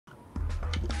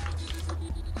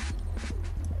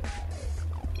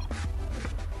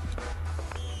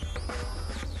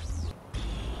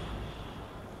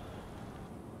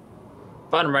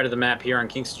Bottom right of the map here on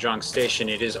King Sejong Station,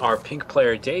 it is our pink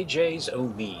player DJ's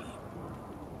Omee.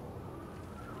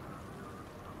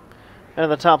 And in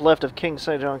the top left of King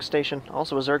Sejong Station,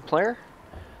 also a Zerg player.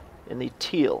 In the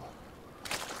teal,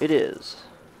 it is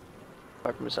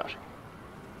ViperMusashi.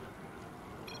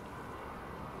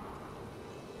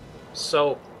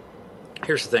 So,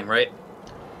 here's the thing, right?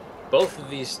 Both of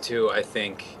these two, I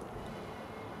think,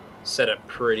 set up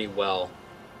pretty well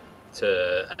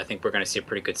to... I think we're going to see a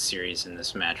pretty good series in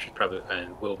this match. It probably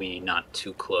will be not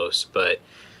too close, but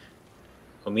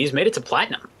Omee's made it to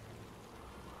Platinum.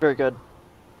 Very good.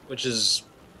 Which is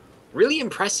really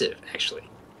impressive, actually,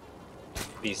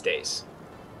 these days.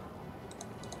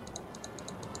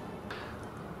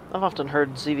 I've often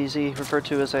heard ZVZ referred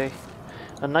to as a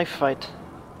knife fight.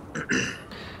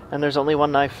 And there's only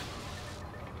one knife.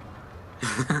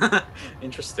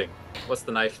 Interesting. What's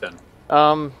the knife then?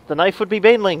 The knife would be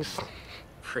Banelings.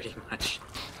 Pretty much.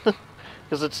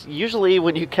 Because it's usually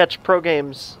when you catch pro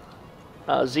games,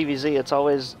 ZVZ, it's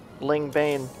always Ling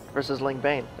Bane versus Ling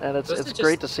Bane, and it's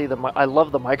great to see them. I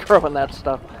love the micro and that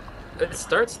stuff. It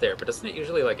starts there, but doesn't it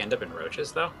usually like end up in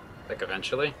roaches though? Like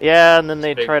eventually. Yeah, and then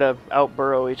they try to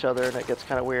out-burrow each other, and it gets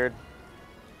kind of weird.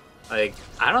 Like,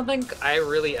 I don't think I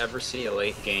really ever see a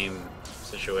late game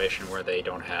situation where they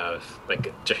don't have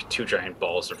like two giant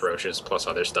balls of roaches plus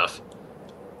other stuff.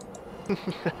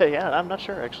 Yeah, I'm not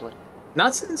sure actually.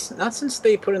 Not since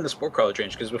they put in the sport college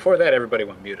range, because before that everybody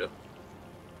went Muta.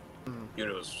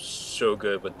 Muta was so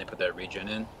good when they put that regen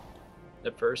in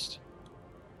at first.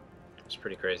 It's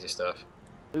pretty crazy stuff.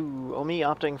 Ooh, Omee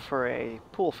opting for a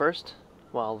pool first,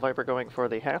 while Viper going for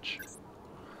the hatch.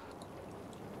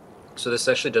 So this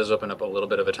actually does open up a little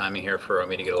bit of a timing here for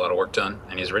Omee to get a lot of work done,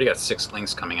 and he's already got 6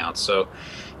 links coming out, so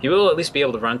he will at least be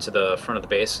able to run to the front of the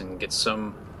base and get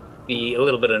be a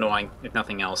little bit annoying, if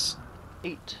nothing else.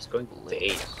 8. He's going to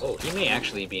 8. Oh, he may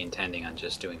actually be intending on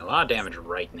just doing a lot of damage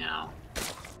right now.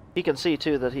 He can see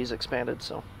too that he's expanded,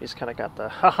 so he's kind of got the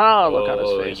haha look on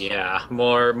his face. Yeah,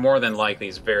 more than likely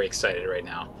he's very excited right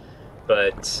now.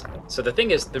 But so the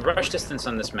thing is, the rush distance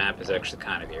on this map is actually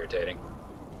kind of irritating.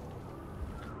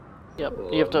 Yep, Ooh,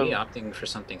 you have to opting for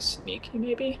something sneaky,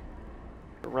 maybe.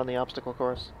 Run the obstacle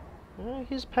course.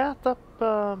 He's pathed up.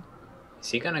 Is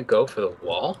he gonna go for the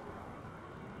wall?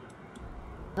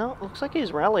 No, it looks like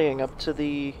he's rallying up to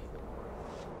the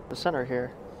center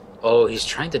here. Oh, he's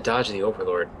trying to dodge the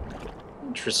Overlord.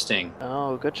 Interesting.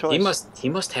 Oh, good choice. He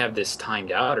must have this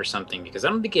timed out or something, because I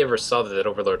don't think he ever saw that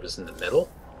Overlord was in the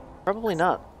middle. Probably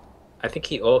not. I think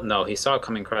he saw it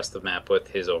coming across the map with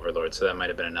his Overlord, so that might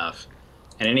have been enough.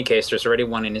 In any case, there's already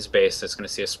one in his base that's going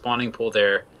to see a spawning pool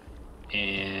there,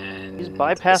 and he's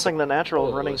bypassing the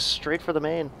natural, running straight for the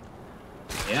main.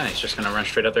 Yeah, he's just going to run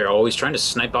straight up there. Oh, he's trying to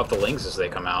snipe out the lings as they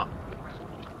come out.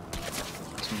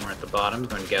 Somewhere at the bottom,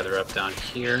 going to gather up down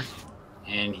here.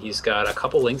 And he's got a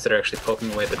couple lings that are actually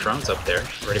poking away at the drones up there.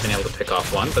 Already been able to pick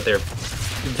off one, but they're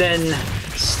then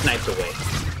sniped away.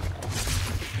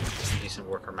 Some decent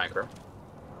worker micro.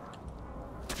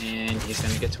 And he's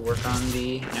going to get to work on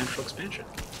the natural expansion.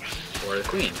 Or the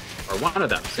queen. Or one of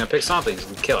them. He's going to pick something. He's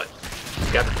going to kill it.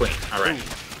 He's got the queen. Alright.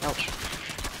 Ouch.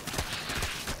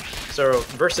 So,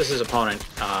 versus his opponent,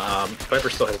 Viper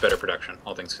still has better production,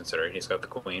 all things considered. He's got the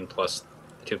queen plus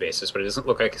the 2 bases, but it doesn't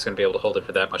look like he's going to be able to hold it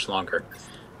for that much longer.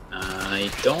 Can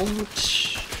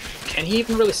he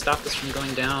even really stop this from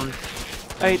going down?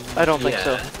 I don't think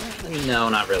so. No,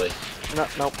 not really.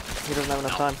 Nope. He doesn't have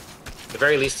enough time. At the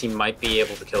very least, he might be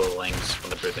able to kill the lings when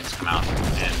the broodlings come out,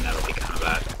 and that'll be kind of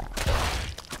that.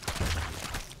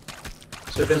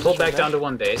 So we've been pulled back down to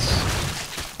 1 base.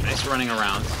 Nice running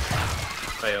around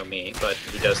by Omee, but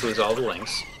he does lose all the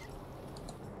links.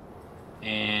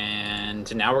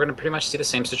 And now we're going to pretty much see the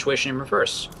same situation in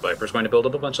reverse. Viper's going to build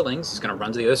up a bunch of lings, he's going to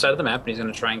run to the other side of the map, and he's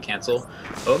going to try and cancel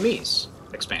Omee's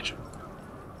expansion.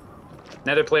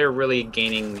 Neither player really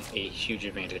gaining a huge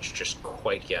advantage just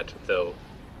quite yet, though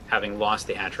having lost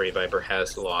the hatchery, Viper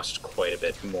has lost quite a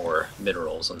bit more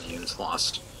minerals than the units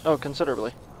lost. Oh,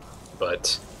 considerably.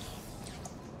 But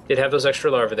did have those extra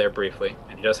larvae there briefly,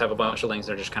 and he does have a bunch of lings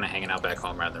that are just kind of hanging out back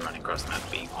home rather than running across the map,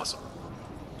 being awesome.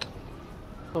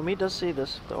 Omee does see the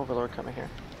Overlord coming here.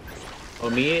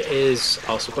 Omee is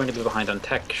also going to be behind on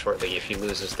tech shortly if he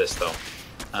loses this, though.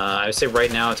 I would say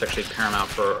right now it's actually paramount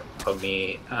for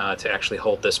Omee to actually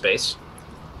hold this base,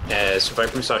 as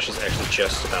ViperMusashi is actually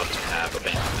just about to have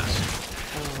abandoned this.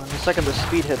 Oh, and the second the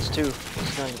speed hits, too,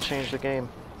 it's going to change the game.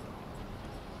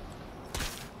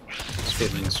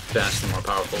 Speedling's vastly more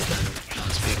powerful than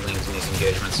non-speedlings in these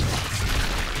engagements,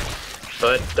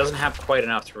 but doesn't have quite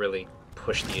enough to really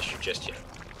push the issue just yet.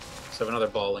 have another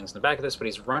ball lings in the back of this, but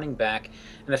he's running back.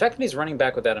 And the fact that he's running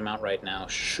back with that amount right now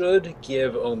should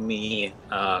give Omee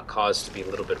cause to be a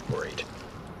little bit worried.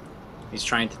 He's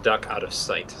trying to duck out of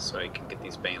sight so he can get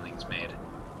these banelings made.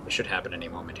 It should happen any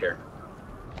moment here.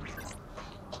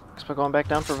 Expo going back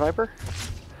down for Viper.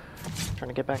 Trying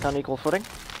to get back on equal footing.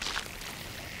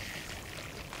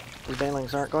 These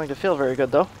banelings aren't going to feel very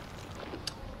good, though.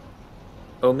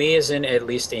 Omee is in at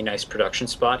least a nice production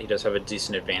spot. He does have a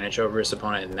decent advantage over his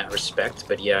opponent in that respect.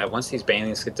 But yeah, once these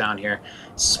banelings get down here,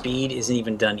 speed isn't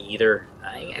even done either.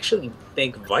 I actually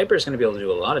think Viper's going to be able to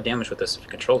do a lot of damage with this if he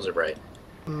controls it right.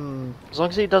 As long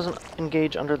as he doesn't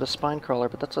engage under the spine crawler,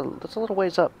 but that's a little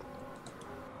ways up.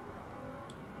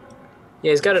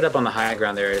 Yeah, he's got it up on the high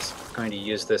ground there. He's going to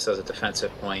use this as a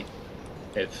defensive point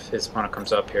if his opponent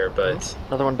comes up here, but...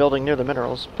 Another one building near the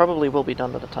minerals. Probably will be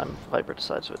done by the time Viper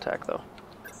decides to attack, though.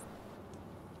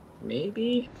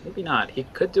 Maybe, maybe not. He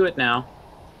could do it now.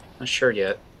 Not sure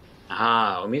yet.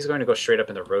 Ah, Omee's going to go straight up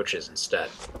in the roaches instead.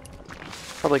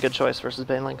 Probably a good choice versus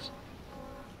banelings.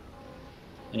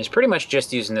 And he's pretty much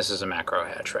just using this as a macro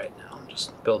hatch right now.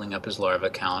 Just building up his larva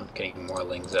count, getting more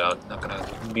lings out. Not going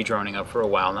to be droning up for a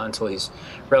while, not until he's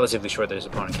relatively sure that his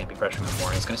opponent can't be pressuring him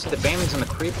more. He's going to see the banelings on the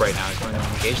creep right now. He's going to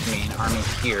engage the main army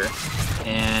here.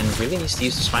 And really needs to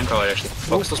use the spine crawler to actually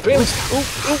focus those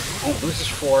banelings. Loses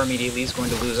 4 immediately. He's going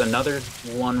to lose another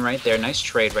one right there. Nice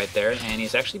trade right there. And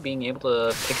he's actually being able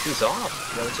to pick these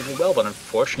off relatively well. But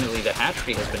unfortunately, the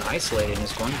hatchery has been isolated and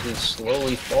is going to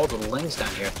slowly fall to the lings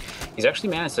down here. He's actually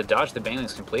managed to dodge the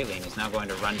banelings completely, and he's now going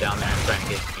to run down there and try and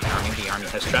get the army. The army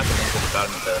has trapped the lings at the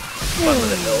bottom of the bottom of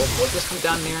the hill. We'll just come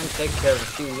down there and take care of a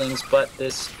few lings, but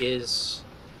this is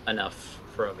enough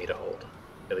for Omee to hold,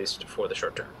 at least for the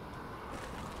short term.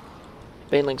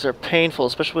 Banelings are painful,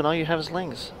 especially when all you have is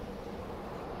lings.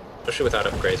 Especially without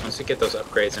upgrades. Once you get those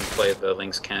upgrades in play, the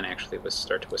lings can actually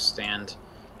start to withstand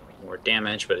more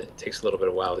damage, but it takes a little bit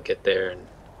of a while to get there. And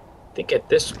I think at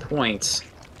this point...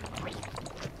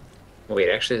 Wait,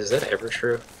 actually, is that ever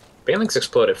true? Banelings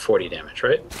explode at 40 damage,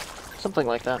 right? Something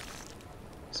like that.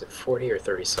 Is it 40 or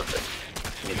 30 something?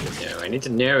 I need to know. I need to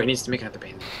know. He needs to make another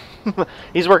baneling.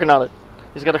 He's working on it.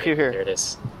 He's got a few here. There it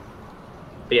is.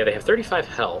 But yeah, they have 35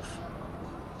 health.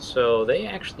 So they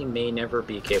actually may never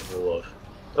be capable of...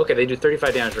 Okay, they do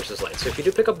 35 damage versus light. So if you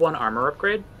do pick up one armor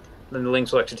upgrade, then the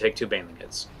lings will actually take 2 baneling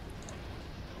hits.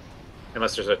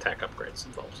 Unless there's attack upgrades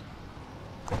involved.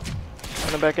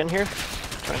 Coming back in here.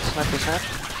 Trying to snipe this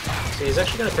hatch. So he's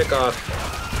actually going to pick off...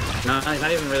 No, he's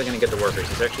not even really going to get the workers.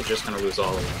 He's actually just going to lose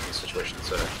all of them in this situation.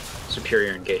 It's a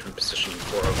superior engagement positioning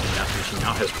for Omee. Not to mention he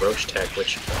now has Roach Tech,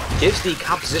 which gives the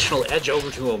compositional edge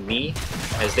over to Omee,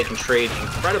 as they can trade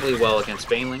incredibly well against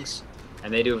banelings,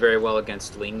 and they do very well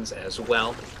against lings as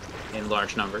well, in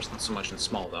large numbers, not so much in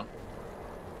small, though.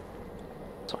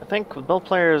 So I think with both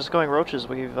players going roaches,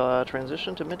 we've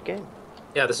transitioned to mid-game.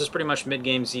 Yeah, this is pretty much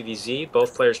mid-game ZVZ.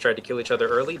 Both players tried to kill each other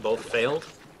early, both failed.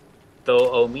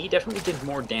 Though Omee definitely did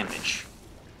more damage.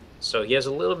 So he has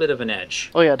a little bit of an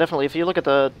edge. Oh yeah, definitely. If you look at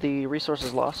the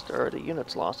resources lost, or the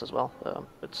units lost as well,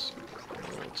 it's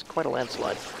quite a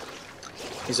landslide.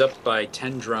 He's up by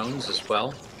 10 drones as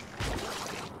well.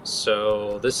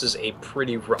 So this is a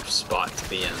pretty rough spot to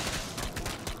be in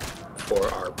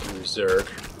for our Blue Zerg.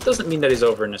 Doesn't mean that he's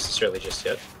over necessarily just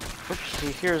yet. Oops,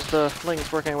 he hears the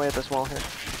lings working away at this wall here.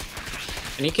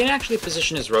 And he can actually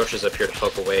position his roaches up here to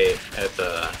poke away at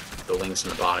the lings in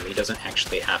the bottom. He doesn't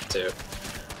actually have to.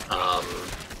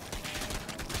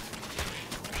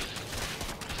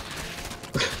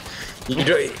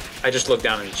 I just looked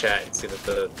down in the chat and see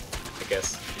that I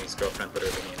guess his girlfriend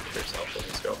literally named herself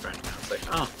his girlfriend. And I was like,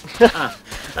 oh,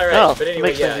 all right. Oh, but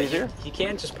anyway, yeah, he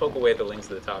can just poke away the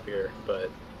lings at the top here, but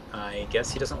I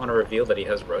guess he doesn't want to reveal that he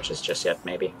has roaches just yet.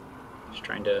 Maybe just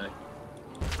trying to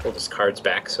hold his cards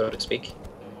back, so to speak.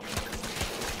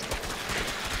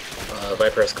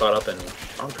 Viper has caught up in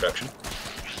farm production.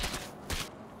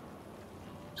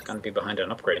 He's going to be behind on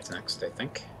upgrades next, I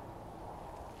think.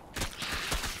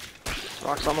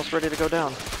 Rock's almost ready to go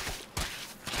down.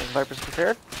 Is Viper's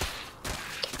prepared?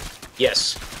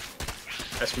 Yes.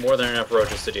 That's more than enough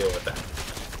roaches to deal with that.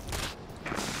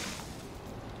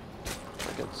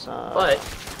 But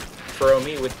for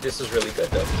Omee, this is really good,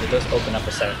 though, because it does open up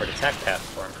a separate attack path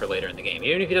for him for later in the game.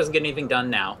 Even if he doesn't get anything done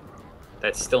now,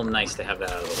 that's still nice to have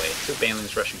that out of the way. 2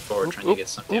 banelings rushing forward, trying to get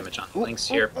some damage on the links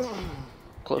here.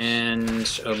 Close. And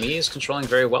Omee is controlling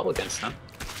very well against them,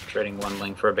 trading 1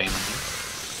 ling for a baneling.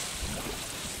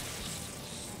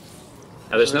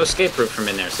 Now, there's no escape route from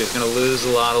in there, so he's going to lose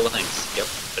a lot of lings. Yep,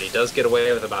 but he does get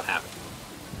away with about half.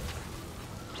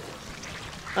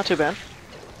 Not too bad.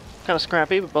 Kind of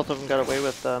scrappy, but both of them got away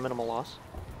with minimal loss.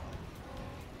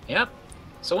 Yep.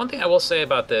 So one thing I will say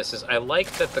about this is I like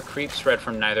that the creep spread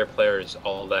from neither player is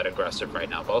all that aggressive right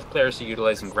now. Both players are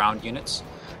utilizing ground units.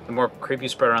 The more creep you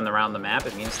spread around the map,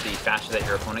 it means the faster that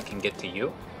your opponent can get to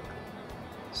you.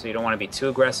 So you don't want to be too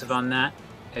aggressive on that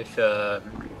if in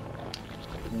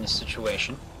this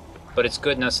situation. But it's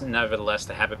good nevertheless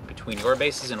to have it between your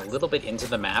bases and a little bit into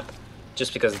the map,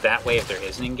 just because that way if there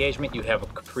is an engagement, you have a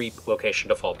creep location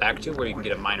to fall back to where you can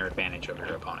get a minor advantage over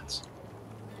your opponents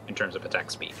in terms of attack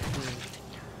speed.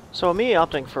 So Omee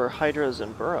opting for Hydras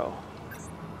and Burrow.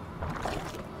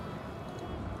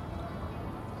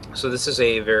 So this is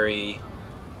a very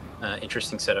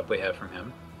interesting setup we have from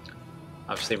him.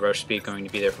 Obviously Roche speed going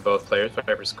to be there for both players.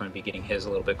 Viper's going to be getting his a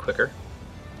little bit quicker.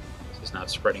 So he's not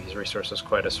spreading his resources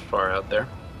quite as far out there.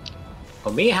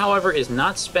 Omee, however, is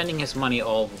not spending his money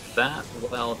all that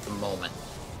well at the moment.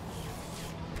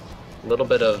 A little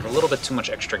bit too much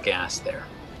extra gas there.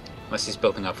 Unless he's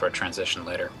building up for a transition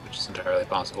later, which is entirely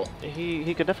possible.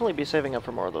 He could definitely be saving up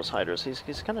for more of those Hydras.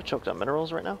 He's kind of choked on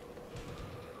minerals right now.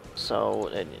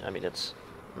 So, I mean, it's...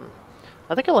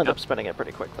 I think he'll end up spending it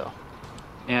pretty quick, though.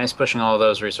 Yeah, he's pushing all of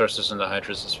those resources into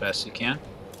Hydras as fast as he can.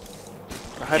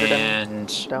 Hydra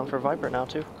down for Viper now,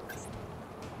 too.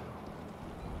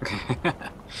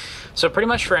 So pretty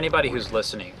much for anybody who's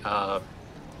listening,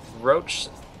 Roach...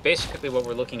 Basically what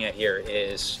we're looking at here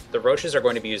is the Roaches are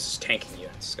going to be used as tanking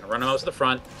units. It's going to run them out to the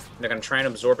front, and they're going to try and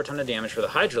absorb a ton of damage for the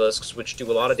Hydralisks, which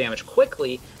do a lot of damage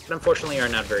quickly, but unfortunately are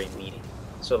not very meaty.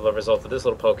 So the result of this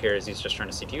little poke here is he's just trying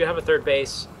to see, do you have a third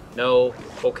base? No?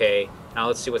 Okay. Now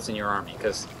let's see what's in your army,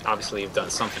 because obviously you've done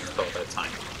something with all that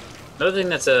time. Another thing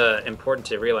that's important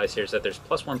to realize here is that there's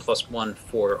 +1/+1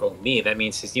 for Omee. That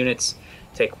means his units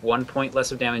take 1 point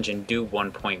less of damage and do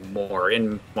 1 point more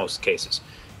in most cases.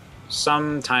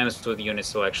 Sometimes with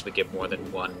units they'll actually get more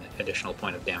than 1 additional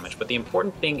point of damage. But the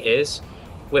important thing is,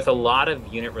 with a lot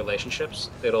of unit relationships,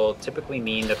 it'll typically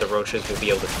mean that the Roaches will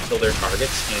be able to kill their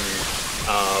targets in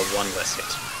 1 less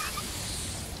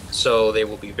hit. So they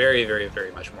will be very, very,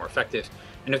 very much more effective.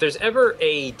 And if there's ever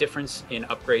a difference in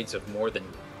upgrades of more than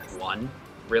 1,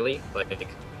 really, like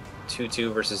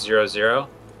 2-2 versus 0-0,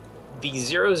 the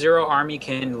 0-0 army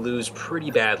can lose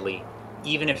pretty badly,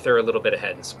 even if they're a little bit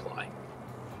ahead in supply.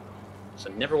 So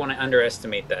never want to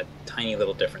underestimate that tiny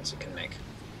little difference it can make.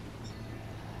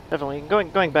 Definitely.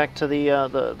 Going back to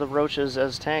the Roaches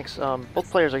as tanks, both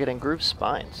players are getting groove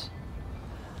spines.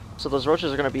 So those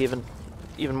Roaches are going to be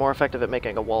even more effective at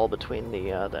making a wall between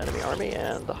the enemy army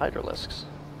and the Hydralisks.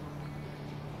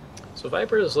 So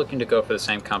Viper is looking to go for the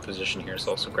same composition here, is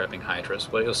also grabbing Hydras.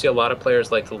 But you'll see a lot of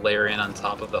players like to layer in on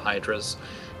top of the Hydras.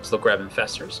 So they'll grab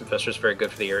Infestors. Infestors is very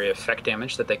good for the area effect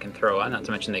damage that they can throw on, not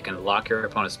to mention they can lock your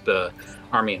opponent's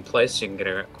army in place, so you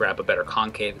can grab a better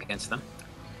concave against them.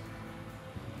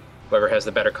 Whoever has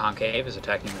the better concave is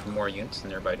attacking with more units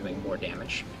and thereby doing more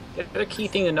damage. The other key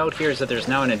thing to note here is that there's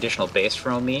now an additional base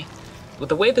for Omee. With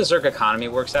the way the Zerg economy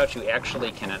works out, you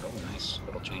actually cannot... Oh, nice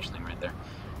little change thing right there.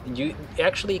 You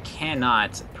actually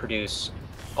cannot produce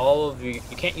all of your...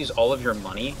 You can't use all of your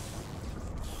money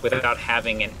without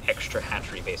having an extra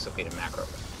hatchery basically to macro.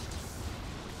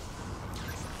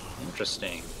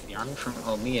 Interesting. The army from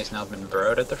Omee has now been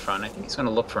burrowed at the front. I think he's going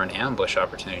to look for an ambush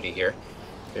opportunity here.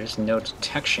 There's no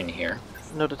detection here.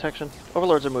 No detection.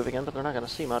 Overlords are moving in, but they're not going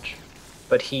to see much.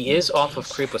 But he is off of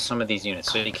creep with some of these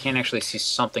units, so he can actually see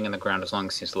something in the ground as long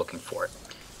as he's looking for it.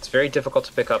 It's very difficult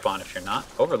to pick up on if you're not.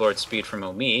 Overlord speed from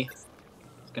Omee is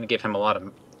going to give him a lot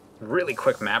of really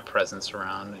quick map presence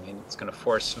around. I mean, it's going to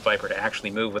force Viper to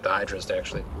actually move with the Hydras to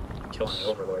actually kill any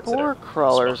Overlords. Four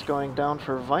crawlers going down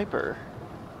for Viper.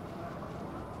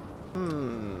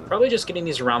 Probably just getting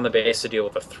these around the base to deal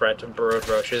with the threat of burrowed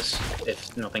Roaches,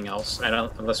 if nothing else.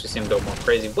 Unless we see him go more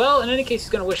crazy. Well, in any case, he's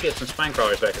going to wish he had some Spine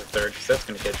Crawlers back at the third, because that's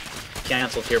going to get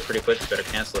canceled here pretty quick. You better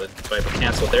cancel it. Viper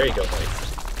cancel. There you go, Viper.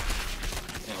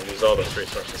 And we'll lose all those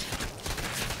resources.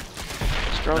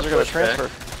 Drones are going to transfer.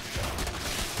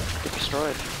 Get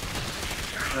destroyed.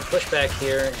 I'm going to push back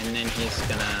here, and then he's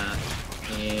going to...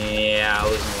 Yeah,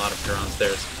 losing a lot of drones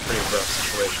there. It's a pretty rough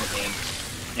situation with him.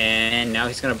 And now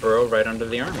he's going to burrow right under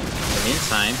the army. In the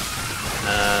meantime,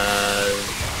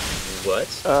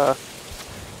 what?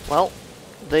 Well,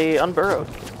 they unburrowed.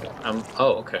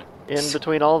 Oh, okay. In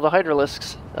between all of the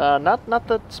Hydralisks. Not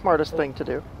the smartest thing to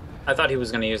do. I thought he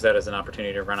was going to use that as an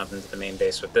opportunity to run up into the main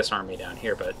base with this army down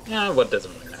here, but yeah, what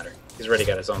doesn't really matter. He's already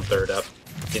got his own third up.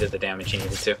 He did the damage he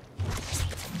needed to.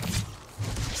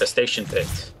 The station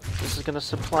picked. This is going to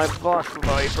supply block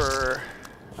Viper.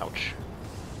 Ouch.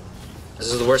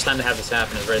 This is the worst time to have this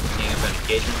happen, is right at the beginning of an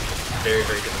engagement. Very,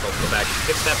 very difficult to go back and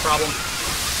fix that problem.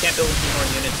 Can't build a few more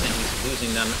units, and he's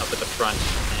losing them up at the front.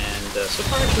 And so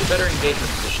far actually better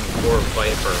engagement position for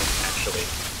Viper, actually.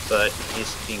 But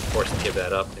he's being forced to give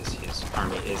that up as his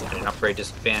army is at an upgrade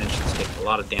disadvantage. He's taking a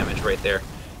lot of damage right there.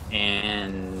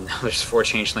 And there's 4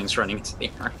 changelings running into the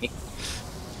army.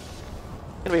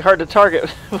 It's gonna be hard to target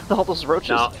with all those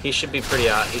roaches. No, he should be pretty.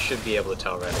 He should be able to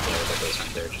tell right away that those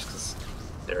aren't there, just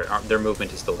because their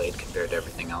movement is delayed compared to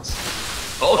everything else.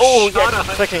 Oh, yeah,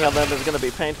 clicking on them is gonna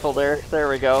be painful. There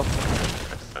we go.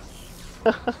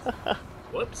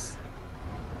 Whoops.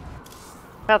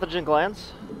 Pathogen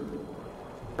glands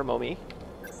from Omee.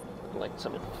 Like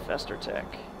some infestor tech.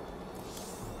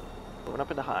 Going up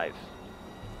in the hive.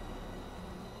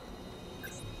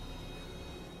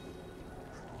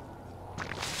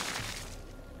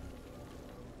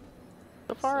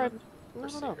 So far, I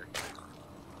don't know.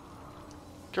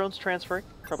 Drone's transferring,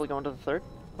 probably going to the 3rd.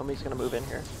 Omee's gonna move in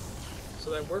here. So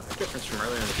that work difference from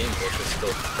earlier in the game both is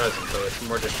still present, though it's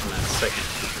more just from that second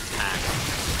attack.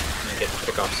 And get to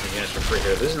pick off some units for free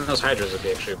here. Losing those Hydras would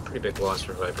be actually a pretty big loss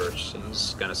for Viper, which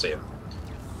he's gonna save him.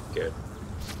 Good.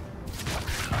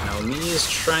 Now Omee is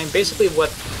trying basically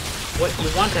what you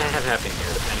want to have happen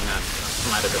here, depending on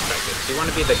from either perspective. So you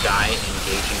want to be the guy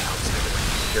engaging outside the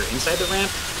ramp. If you're inside the ramp,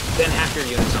 then half your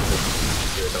units on the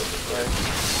right.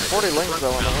 40 links though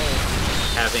on the way.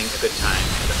 Having a good time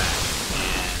in the back.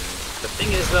 And the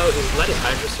thing is though, he's let his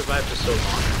Hydra survive for so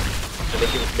long. So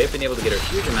they've been able to get a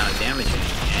huge amount of damage in,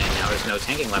 and now there's no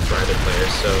tanking left for either player,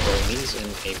 so Omee's in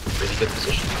a really good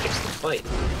position to fix the fight.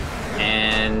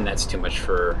 And that's too much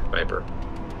for Viper.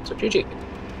 So GG.